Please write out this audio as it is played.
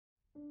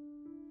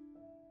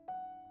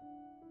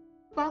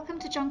Welcome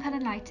to John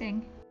Cullen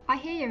Lighting. I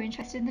hear you're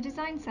interested in the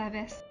design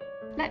service.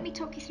 Let me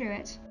talk you through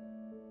it.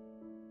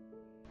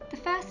 The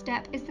first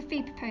step is the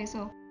fee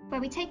proposal, where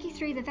we take you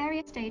through the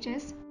various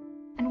stages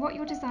and what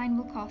your design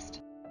will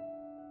cost.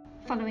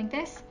 Following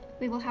this,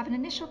 we will have an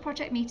initial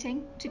project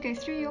meeting to go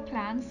through your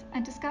plans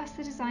and discuss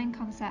the design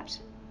concept.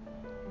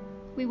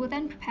 We will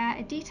then prepare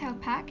a detailed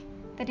pack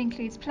that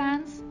includes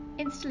plans,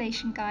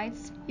 installation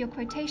guides, your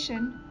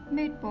quotation,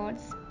 mood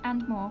boards,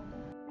 and more.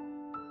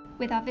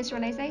 With our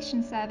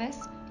visualization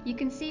service, you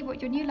can see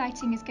what your new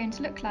lighting is going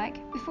to look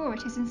like before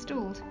it is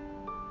installed.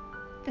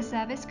 The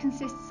service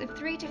consists of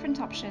 3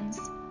 different options: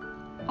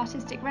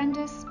 artistic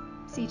renders,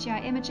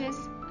 CGI images,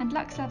 and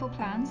Lux level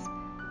plans,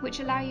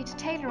 which allow you to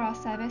tailor our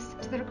service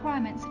to the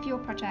requirements of your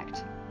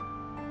project.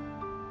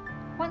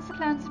 Once the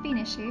plans have been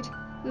issued,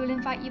 we will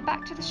invite you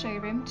back to the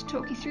showroom to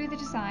talk you through the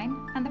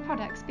design and the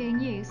products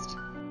being used.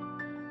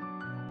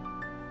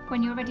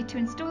 When you're ready to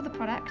install the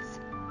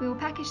products, we will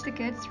package the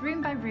goods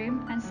room by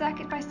room and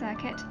circuit by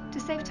circuit to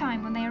save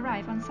time when they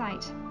arrive on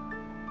site.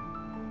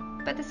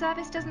 But the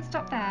service doesn't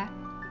stop there.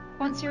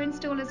 Once your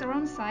installers are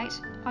on site,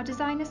 our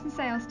designers and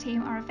sales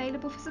team are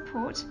available for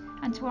support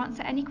and to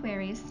answer any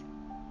queries.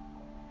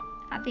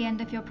 At the end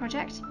of your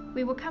project,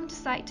 we will come to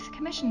site to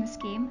commission the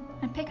scheme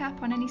and pick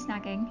up on any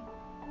snagging.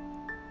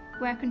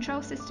 Where a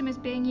control system is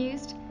being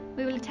used,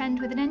 we will attend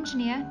with an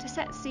engineer to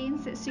set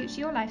scenes that suit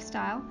your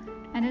lifestyle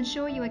and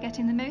ensure you are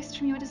getting the most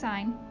from your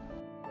design.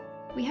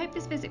 We hope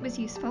this visit was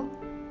useful.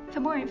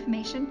 For more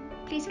information,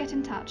 please get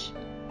in touch.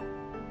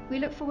 We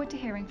look forward to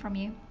hearing from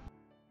you.